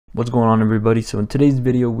What's going on, everybody? So in today's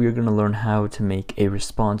video we're going to learn how to make a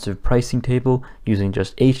responsive pricing table using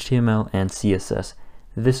just HTML and CSS.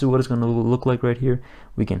 This is what it's going to look like right here.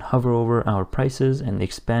 We can hover over our prices and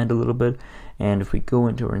expand a little bit, and if we go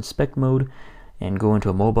into our inspect mode and go into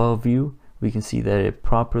a mobile view, we can see that it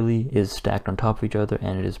properly is stacked on top of each other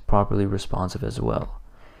and it is properly responsive as well.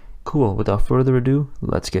 Cool. Without further ado,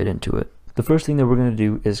 let's get into it. The first thing that we're going to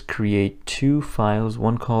do is create two files,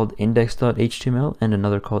 one called index.html and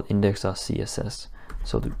another called index.css.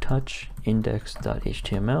 So I'll do touch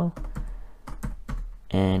index.html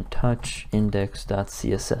and touch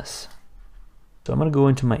index.css. So I'm going to go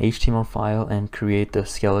into my HTML file and create the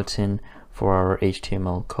skeleton for our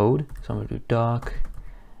HTML code. So I'm going to do doc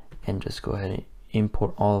and just go ahead and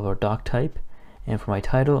import all of our doc type. And for my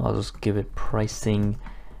title, I'll just give it pricing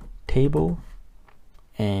table,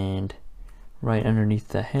 and right underneath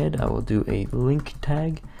the head I will do a link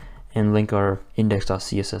tag and link our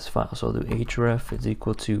index.css file. So I'll do href is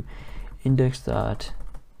equal to index.css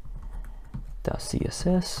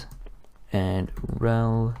and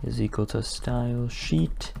rel is equal to style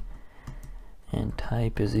sheet and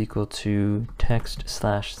type is equal to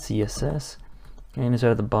text/css, and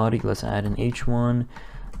inside of the body let's add an h1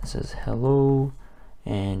 that says hello,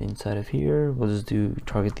 and inside of here we'll just do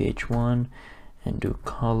target the h1 and do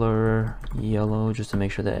color yellow just to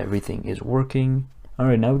make sure that everything is working.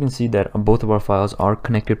 Alright, now we can see that both of our files are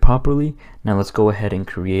connected properly. Now let's go ahead and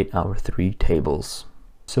create our three tables.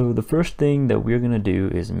 So the first thing that we're going to do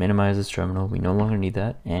is minimize this terminal. We no longer need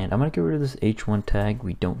that, and I'm going to get rid of this h1 tag.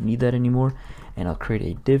 We don't need that anymore, and I'll create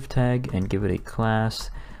a div tag and give it a class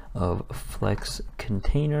of flex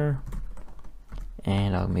container,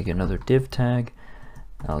 and I'll make another div tag.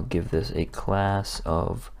 I'll give this a class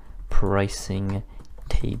of pricing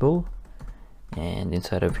table, and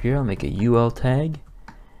inside of here I'll make a ul tag,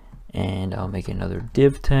 and I'll make another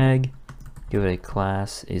div tag, give it a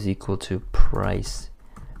class is equal to price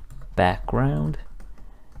background,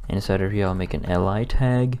 and inside of here I'll make an li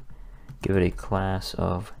tag, give it a class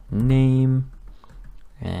of name,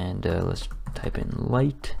 and let's type in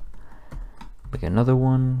light, make another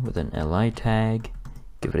one with an li tag,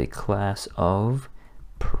 give it a class of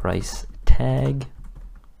price tag,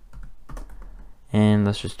 and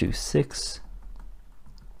let's just do 6,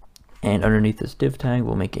 and underneath this div tag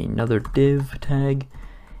we'll make another div tag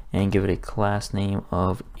and give it a class name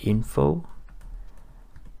of info,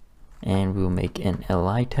 and we'll make an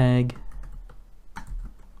li tag,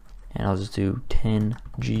 and I'll just do 10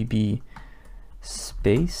 GB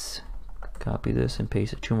space, copy this and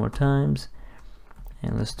paste it 2 more times,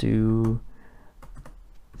 and let's do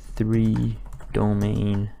 3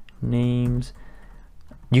 domain names.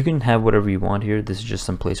 You can have whatever you want here. This is just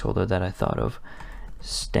some placeholder that I thought of.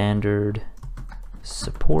 Standard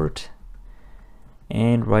support,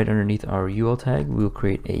 and right underneath our ul tag we'll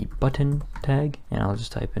create a button tag, and I'll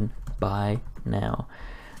just type in buy now.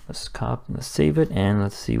 Let's save it and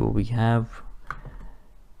let's see what we have.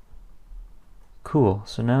 Cool.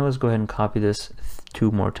 So now let's go ahead and copy this 2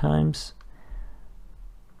 more times.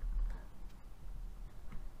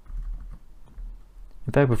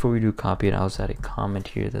 In fact, before we do copy it, I'll just add a comment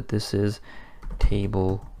here that this is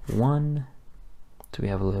table 1, so we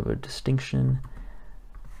have a little bit of distinction,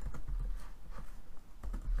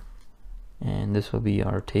 and this will be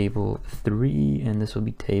our table 3 and this will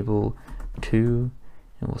be table 2,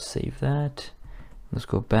 and we'll save that. Let's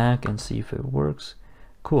go back and see if it works.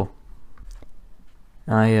 Cool.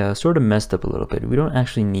 I sort of messed up a little bit. We don't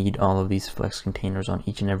actually need all of these flex containers on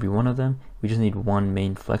each and every one of them. We just need one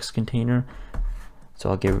main flex container. So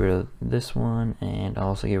I'll get rid of this one, and I'll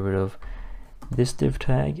also get rid of this div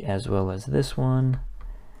tag as well as this one,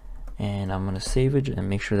 and I'm going to save it and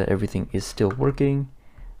make sure that everything is still working.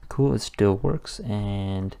 Cool, it still works,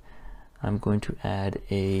 and I'm going to add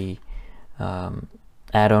a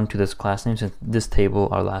add-on to this class name. Since this table,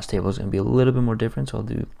 our last table, is going to be a little bit more different, so I'll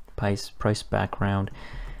do price background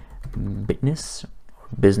business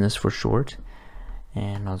for short,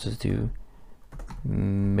 and I'll just do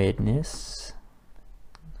midness.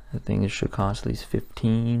 I think it should cost at least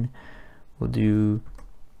 15. We'll do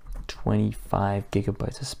 25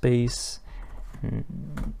 gigabytes of space,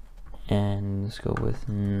 and let's go with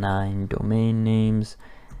 9 domain names,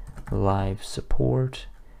 live support,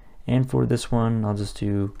 and for this one I'll just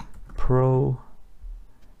do pro,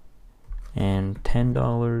 and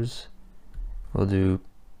 $10. We'll do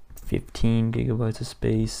 15 gigabytes of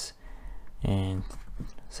space and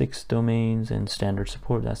 6 domains and standard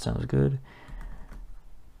support. That sounds good.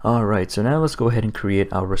 Alright, so now let's go ahead and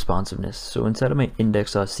create our responsiveness. So inside of my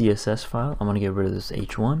index.css file, I'm going to get rid of this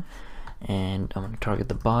h1, and I'm going to target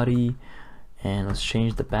the body, And let's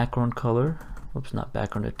change the background color. Oops, not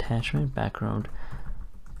background attachment, background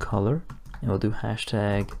color. And we'll do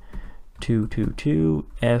hashtag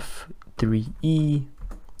 222F3E,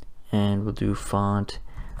 and we'll do font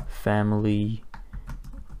family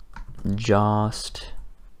Jost,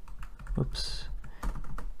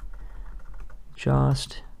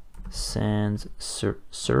 Jost sans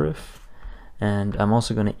serif. And I'm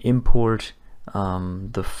also going to import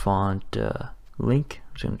the font link.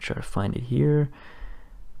 I'm just going to try to find it here,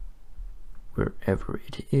 wherever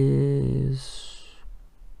it is.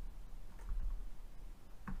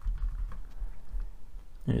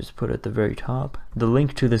 And just put it at the very top. The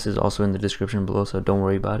link to this is also in the description below, so don't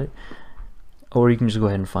worry about it. Or you can just go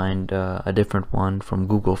ahead and find a different one from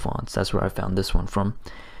Google Fonts. That's where I found this one from.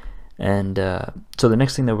 And so the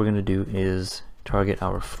next thing that we're going to do is target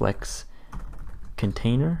our flex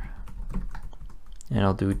container. And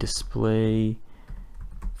I'll do display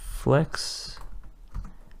flex,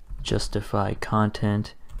 justify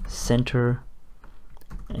content, center.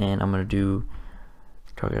 And I'm going to do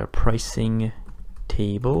target our pricing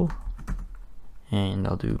table, and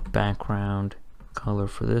I'll do background color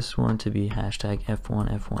for this one to be hashtag F1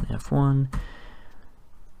 F1 F1,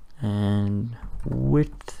 and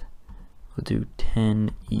width we'll do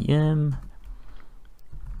 10 EM,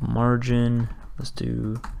 margin let's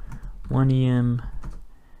do 1 EM,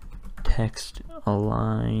 text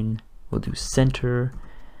align we'll do center,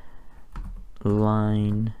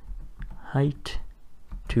 line height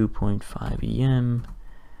 2.5 EM,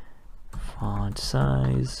 font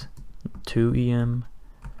size 2 EM,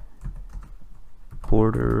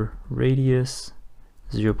 border radius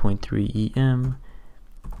 0.3 EM,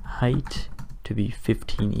 height to be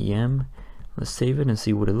 15 EM. Let's save it and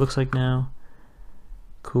see what it looks like now.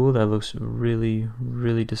 Cool, that looks really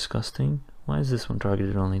disgusting. Why is this one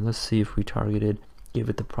targeted only? Let's see if we targeted, give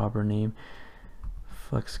it the proper name.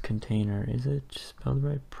 Flex container, is it spelled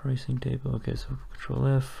right? Pricing table, okay, so Control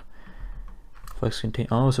F. Flex container,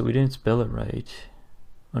 oh, so we didn't spell it right.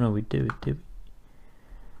 Oh no, we did.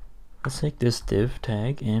 Let's take this div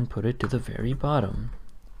tag and put it to the very bottom.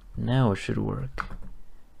 Now it should work.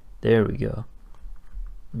 There we go.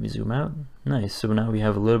 Let me zoom out. Nice, so now we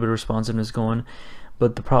have a little bit of responsiveness going,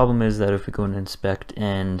 but the problem is that if we go and inspect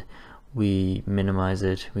and we minimize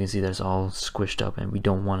it, we can see that it's all squished up, and we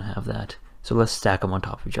don't want to have that. So let's stack them on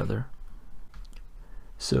top of each other.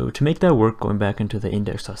 So to make that work, going back into the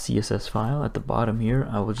index.css file at the bottom here,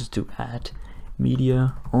 I will just do at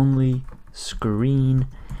media only screen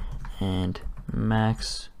and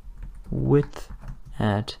max width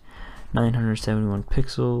at 971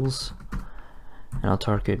 pixels, and I'll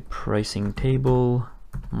target pricing table,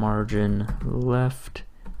 margin left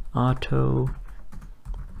auto,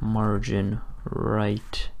 margin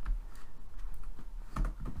right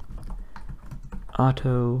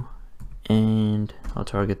auto, and I'll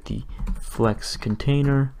target the flex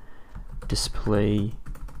container, display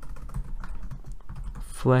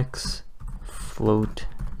flex, float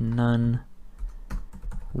none,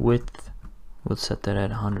 width, we'll set that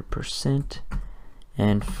at 100%,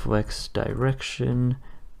 and flex direction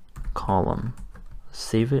column.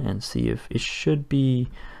 Save it and see if it should be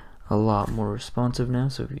a lot more responsive now.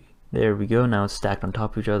 So there we go, now it's stacked on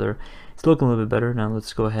top of each other. It's looking a little bit better. Now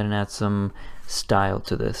let's go ahead and add some style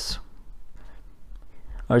to this.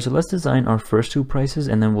 Alright, so let's design our first two prices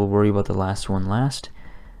and then we'll worry about the last one last.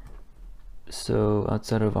 So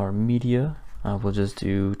outside of our media, we'll just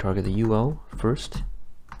do target the UL first,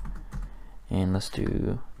 and let's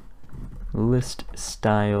do list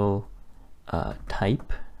style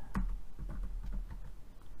type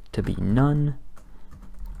to be none,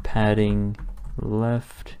 padding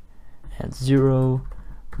left at 0,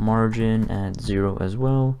 margin at 0 as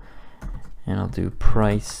well, and I'll do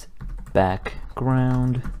price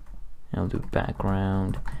background, and I'll do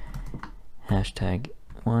background hashtag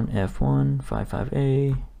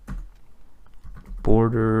 1F155A,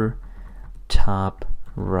 border top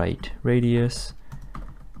right radius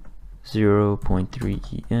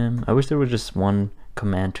 0.3 EM. I wish there was just one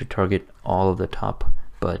command to target all of the top,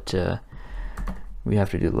 but we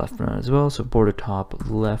have to do left front as well. So border top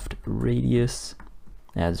left radius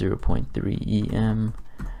at 0.3 EM,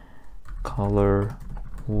 color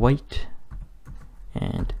white,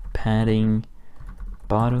 and padding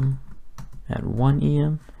bottom at 1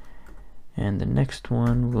 EM. And the next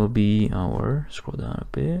one will be our, scroll down a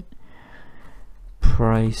bit,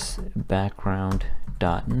 price background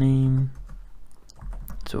dot name.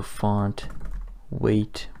 So font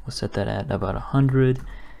weight, we'll set that at about 100,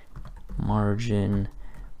 margin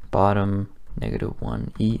bottom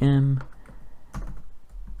 -1 EM,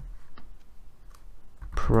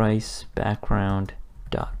 price background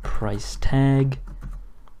dot price tag,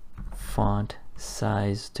 font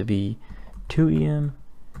size to be 2em,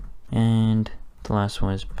 and the last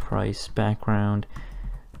one is price background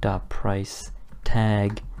dot price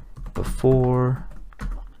tag before,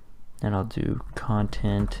 and I'll do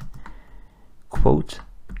content quote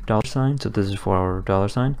 $, so this is for our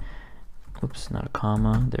 $, oops, not a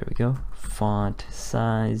comma, there we go, font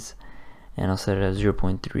size, and I'll set it as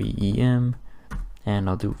 0.3 em, and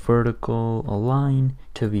I'll do vertical align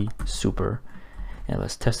to be super, and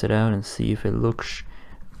let's test it out and see if it looks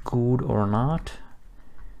good or not.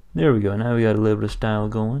 There we go, now we got a little bit of style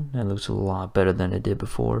going. That looks a lot better than it did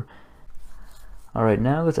before. Alright,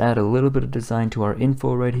 now let's add a little bit of design to our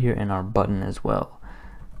info right here and our button as well.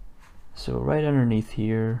 So right underneath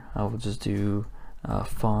here, I will just do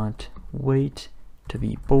font weight to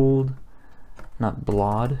be bold, not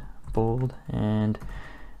blood, bold, and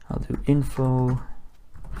I'll do info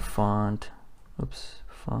font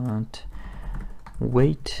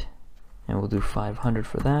weight, and we'll do 500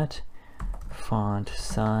 for that. Font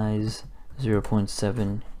size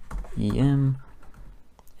 0.7 em,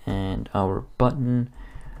 and our button,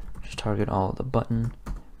 just target all the button.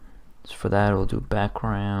 So for that we'll do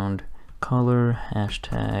background color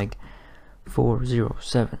hashtag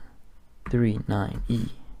 40739E,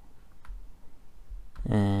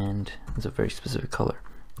 and it's a very specific color.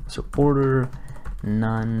 So border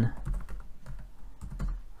none,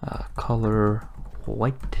 color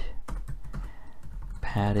white,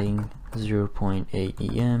 padding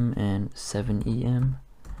 0.8 em and 7 em.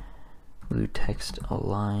 We'll do text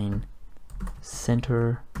align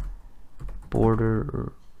center,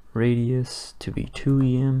 border radius to be 2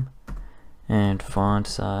 em, and font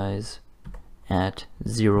size at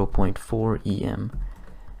 0.4 em.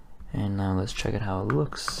 And now let's check out how it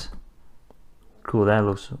looks. Cool, that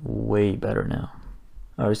looks way better now.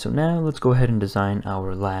 Alright, so now let's go ahead and design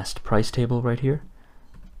our last price table right here.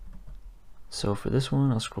 So for this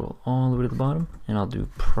one, I'll scroll all the way to the bottom, and I'll do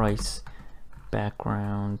price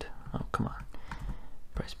background,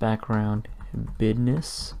 price background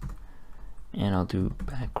business, and I'll do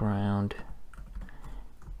background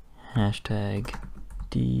hashtag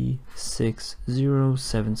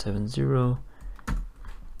D60770,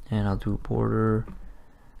 and I'll do border,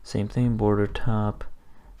 same thing, border top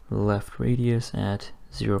left radius at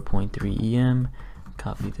 0.3 em,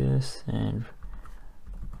 copy this, and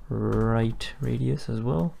right radius as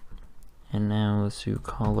well. And now let's do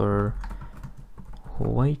color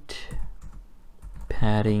white,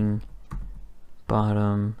 padding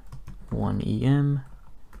bottom 1 em,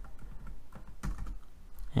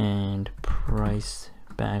 and price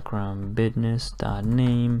background business dot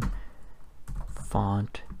name,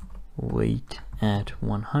 font weight at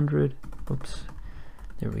 100, oops,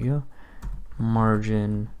 there we go,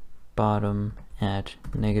 margin bottom at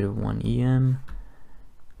 -1 em,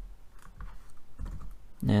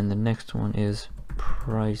 and the next one is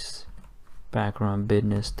price background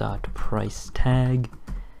business dot price tag.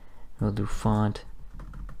 We'll do font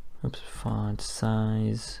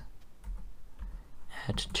size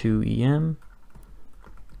at 2 em,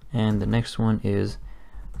 and the next one is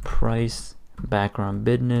price background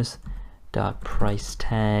business dot price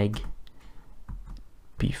tag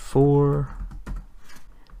before,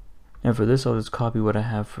 and for this I'll just copy what I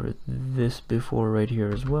have for this before right here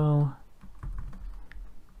as well.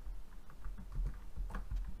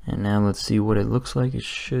 And now let's see what it looks like. It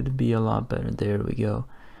should be a lot better. There we go.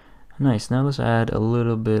 Nice. Now let's add a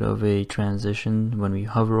little bit of a transition when we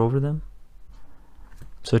hover over them.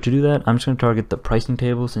 So to do that, I'm just going to target the pricing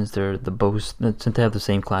table since they have the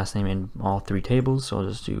same class name in all three tables. So I'll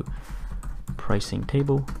just do pricing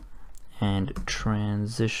table and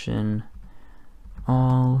transition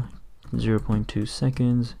all 0.2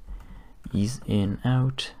 seconds, ease in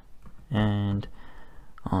out, and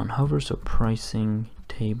on hover, so pricing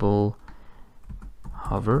table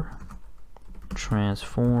hover,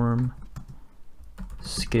 transform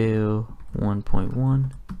scale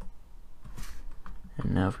 1.1,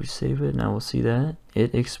 and now if we save it, now we'll see that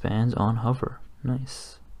it expands on hover.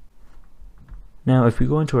 Nice. Now if we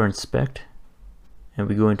go into our inspect and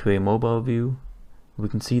we go into a mobile view, we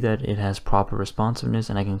can see that it has proper responsiveness,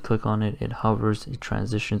 and I can click on it, it hovers, it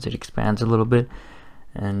transitions, it expands a little bit,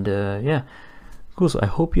 and yeah. Cool, so I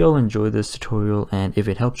hope you all enjoyed this tutorial, and if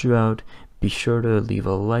it helps you out, be sure to leave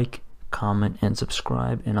a like, comment, and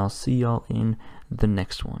subscribe, and I'll see y'all in the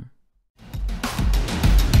next one.